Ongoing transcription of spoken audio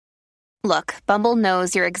Look, Bumble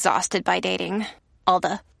knows you're exhausted by dating. All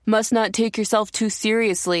the must not take yourself too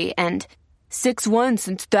seriously and 6'1"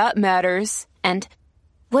 since that matters. And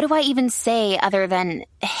what do I even say other than,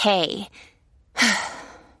 hey?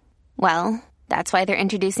 Well, that's why they're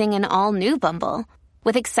introducing an all-new Bumble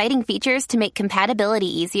with exciting features to make compatibility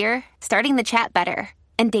easier, starting the chat better,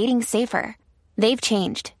 and dating safer. They've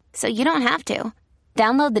changed, so you don't have to.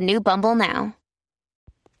 Download the new Bumble now.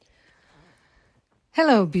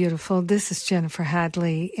 Hello, beautiful. This is Jennifer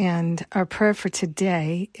Hadley, and our prayer for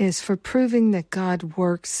today is for proving that God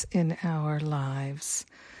works in our lives.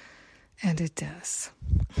 And it does.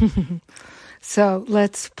 So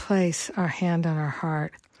let's place our hand on our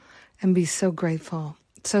heart and be so grateful,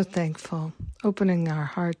 so thankful, opening our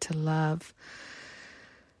heart to love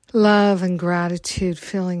and gratitude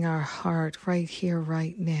filling our heart right here,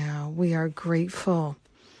 right now. We are grateful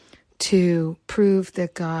to prove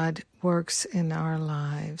that God works in our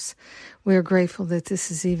lives. We are grateful that this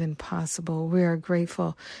is even possible. We are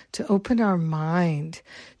grateful to open our mind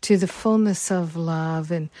to the fullness of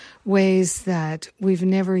love in ways that we've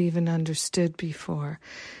never even understood before.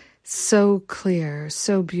 So clear,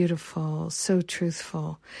 so beautiful, so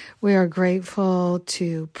truthful. We are grateful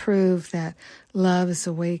to prove that love is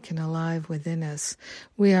awake and alive within us.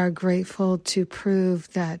 We are grateful to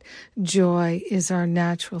prove that joy is our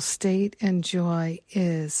natural state and joy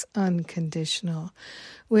is unconditional.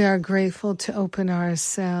 We are grateful to open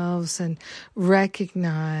ourselves and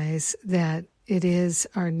recognize that it is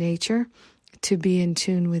our nature to be in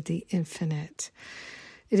tune with the infinite.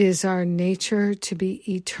 It is our nature to be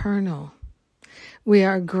eternal. We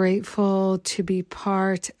are grateful to be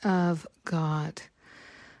part of God.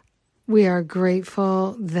 We are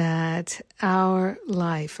grateful that our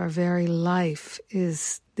life, our very life,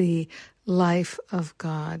 is the life of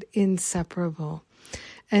God, inseparable.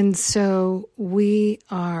 And so we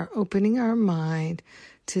are opening our mind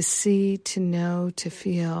to see, to know, to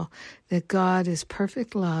feel that God is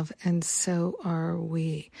perfect love, and so are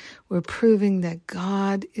we. We're proving that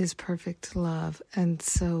God is perfect love, and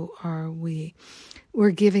so are we.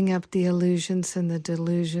 We're giving up the illusions and the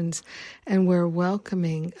delusions, and we're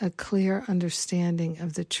welcoming a clear understanding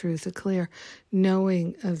of the truth. A clear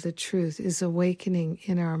knowing of the truth is awakening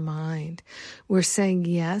in our mind. We're saying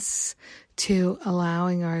yes to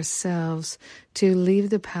allowing ourselves to leave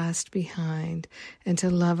the past behind and to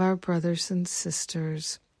love our brothers and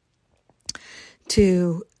sisters,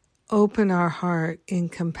 to open our heart in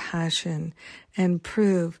compassion and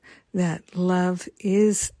prove that love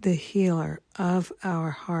is the healer of our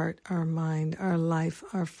heart, our mind, our life,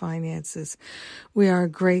 our finances. We are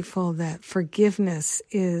grateful that forgiveness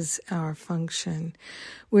is our function.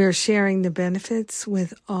 We are sharing the benefits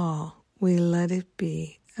with all. We let it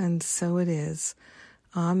be, and so it is.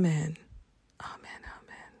 Amen. Amen.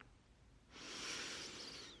 Amen.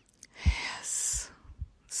 Yes.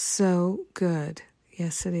 So good.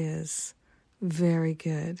 Yes, it is. Very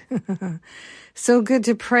good. So good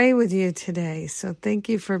to pray with you today. So thank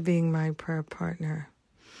you for being my prayer partner.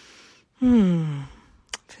 Feels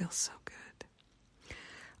so good.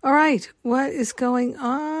 All right. What is going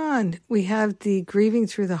on? We have the Grieving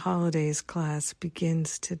Through the Holidays class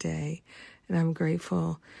begins today. And I'm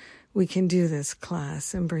grateful we can do this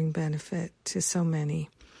class and bring benefit to so many.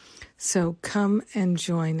 So come and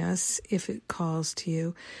join us if it calls to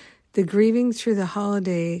you. The Grieving Through the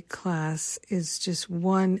Holiday class is just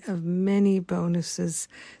one of many bonuses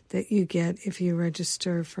that you get if you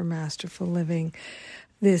register for Masterful Living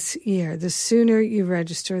this year. The sooner you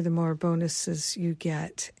register, the more bonuses you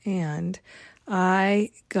get. And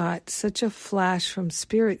I got such a flash from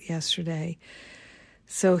Spirit yesterday.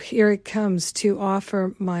 So here it comes to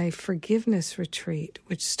offer my forgiveness retreat,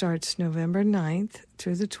 which starts November 9th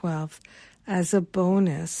through the 12th, as a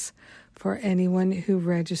bonus for anyone who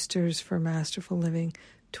registers for Masterful Living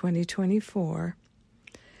 2024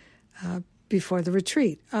 before the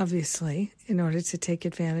retreat, obviously, in order to take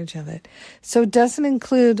advantage of it. So it doesn't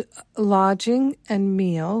include lodging and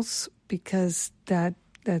meals because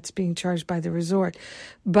that's being charged by the resort.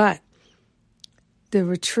 But the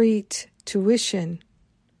retreat tuition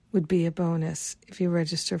would be a bonus if you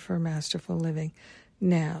register for Masterful Living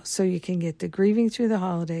now. So you can get the Grieving Through the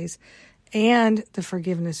Holidays and the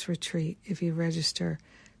Forgiveness Retreat if you register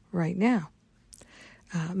right now.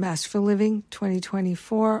 Masterful Living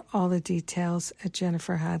 2024, all the details at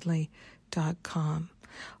jenniferhadley.com.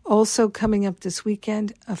 Also coming up this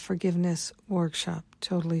weekend, a forgiveness workshop,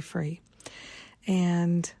 totally free.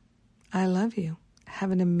 And I love you.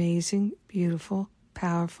 Have an amazing, beautiful,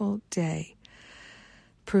 powerful day,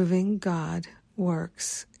 proving God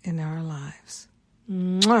works in our lives.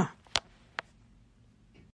 Mwah!